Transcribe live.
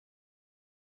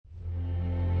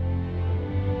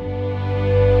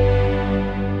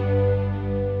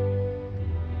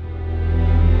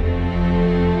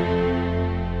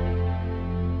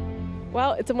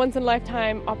It's a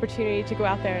once-in-a-lifetime opportunity to go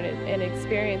out there and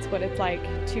experience what it's like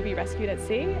to be rescued at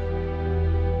sea.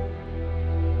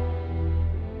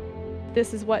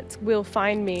 This is what will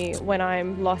find me when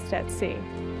I'm lost at sea.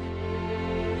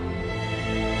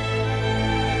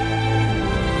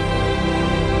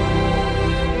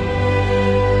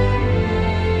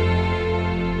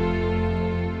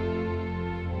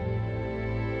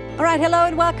 All right, hello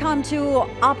and welcome to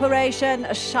Operation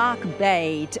Shark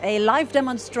Bait, a live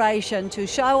demonstration to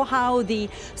show how the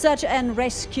search and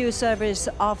rescue service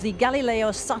of the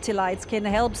Galileo satellites can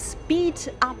help speed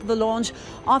up the launch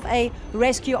of a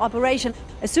rescue operation.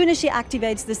 As soon as she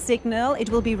activates the signal, it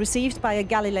will be received by a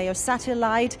Galileo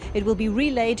satellite. It will be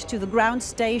relayed to the ground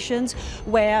stations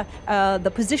where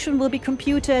the position will be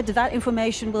computed. That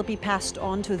information will be passed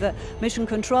on to the mission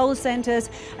control centers,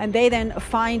 and they then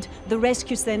find the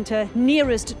rescue center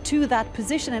nearest to that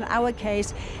position. In our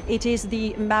case, it is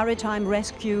the Maritime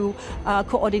Rescue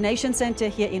Coordination Center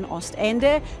here in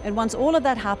Ostende. And once all of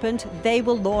that happened, they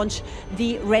will launch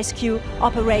the rescue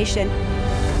operation.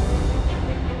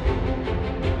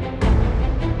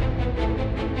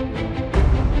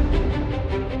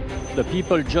 The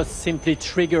people just simply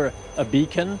trigger a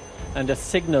beacon, and the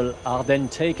signal are then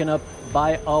taken up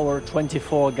by our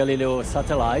 24 Galileo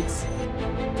satellites.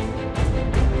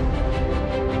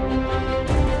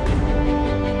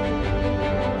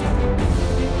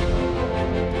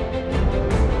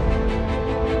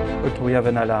 We have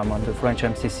an alarm on the French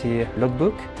MCC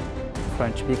logbook.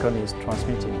 French beacon is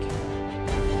transmitting.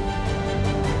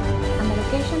 And the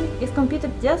location is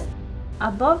computed just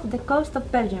above the coast of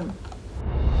Belgium.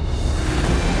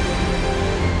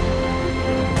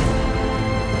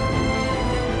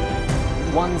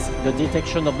 Once the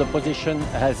detection of the position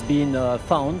has been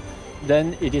found,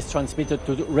 then it is transmitted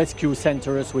to the rescue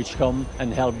centers which come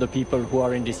and help the people who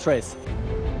are in distress.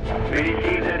 We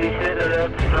received a distress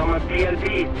alert from a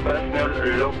PLB, personal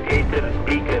locator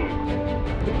beacon.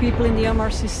 The people in the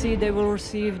MRCC, they will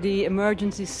receive the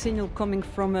emergency signal coming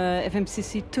from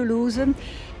FMCC Toulouse.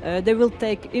 They will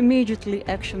take immediately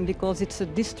action because it's a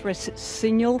distress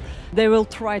signal. They will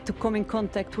try to come in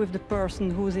contact with the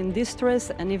person who's in distress,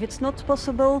 and if it's not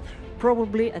possible,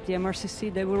 probably at the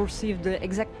MRCC they will receive the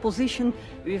exact position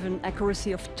with an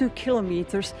accuracy of 2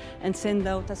 kilometers and send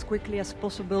out as quickly as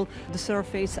possible the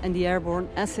surface and the airborne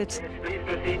assets. Please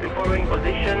proceed to following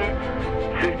position,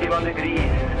 51 degrees,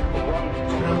 1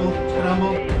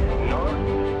 Scramble. north,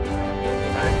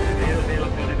 and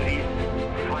 002 degrees,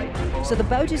 5. So the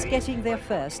boat is getting there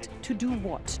first. To do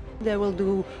what? They will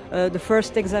do the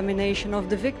first examination of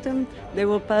the victim. They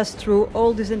will pass through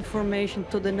all this information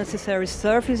to the necessary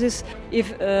services.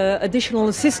 If additional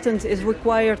assistance is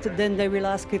required, then they will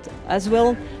ask it as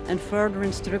well, and further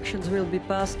instructions will be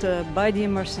passed by the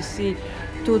MRCC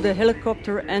to the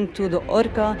helicopter and to the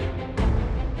Orca.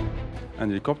 And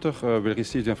the helicopter will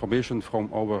receive the information from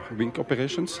our wing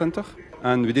operations center.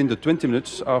 And within the 20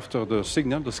 minutes after the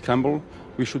signal, the scramble,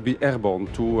 we should be airborne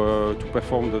to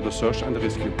perform the search and the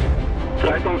rescue.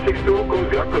 Flight on 62,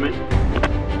 come in.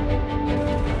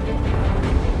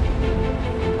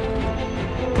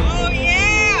 Oh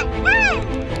yeah! Woo!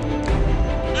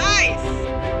 Nice!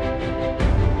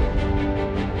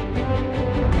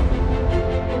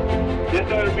 Yes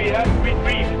sir, we have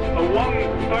retrieved one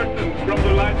person from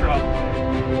the light raft.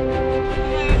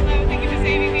 Thank you for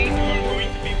saving me. You're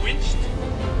going to be winched.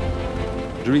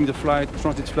 During the flight,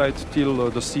 transit flight till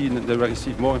the scene, they will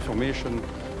receive more information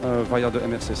via the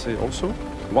MRCC also.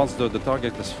 Once the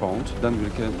target is found, then we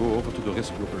can go over to the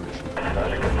rescue operation.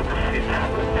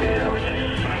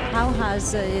 How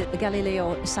has the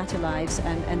Galileo satellites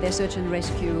and their search and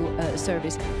rescue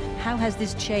service, how has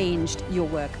this changed your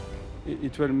work?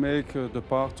 It will make the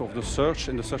part of the search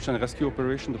and rescue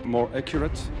operation more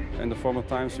accurate. In the former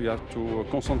times we had to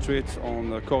concentrate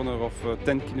on a corner of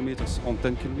 10 kilometers on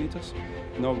 10 kilometers.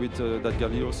 Now with that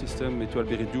Galileo system it will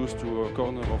be reduced to a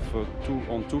corner of 2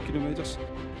 on 2 kilometers.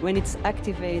 When it's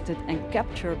activated and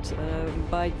captured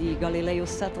by the Galileo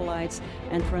satellites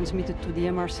and transmitted to the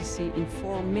MRCC in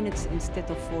 4 minutes instead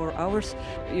of 4 hours,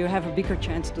 you have a bigger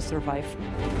chance to survive.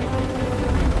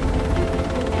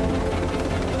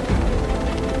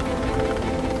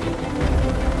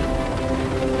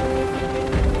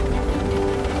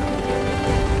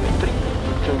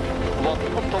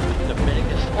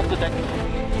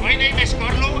 My name is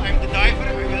Carlo, I'm the diver,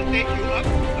 I will take you up.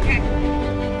 Okay.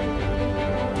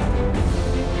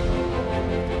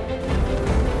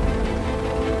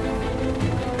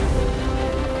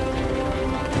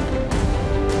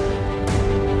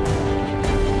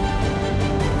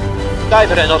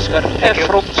 Diver and Oscar, air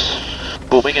front,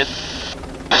 booming in,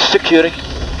 securing.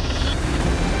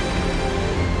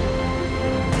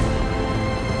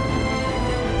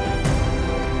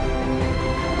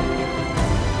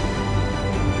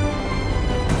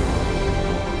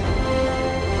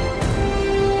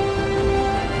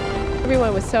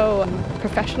 everyone was so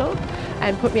professional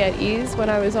and put me at ease when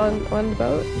I was on the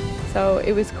boat. So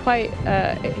it was quite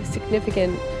a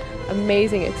significant,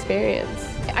 amazing experience.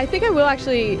 I think I will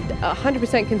actually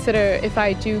 100% consider if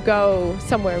I do go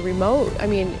somewhere remote. I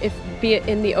mean, be it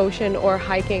in the ocean or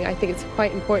hiking, I think it's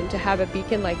quite important to have a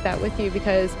beacon like that with you,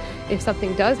 because if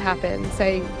something does happen,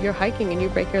 say you're hiking and you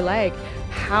break your leg,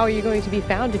 how are you going to be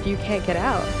found if you can't get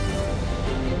out?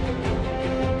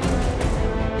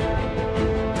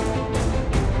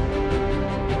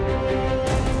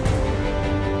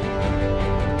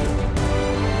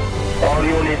 All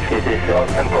units, this is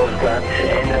Austin Coast Guard.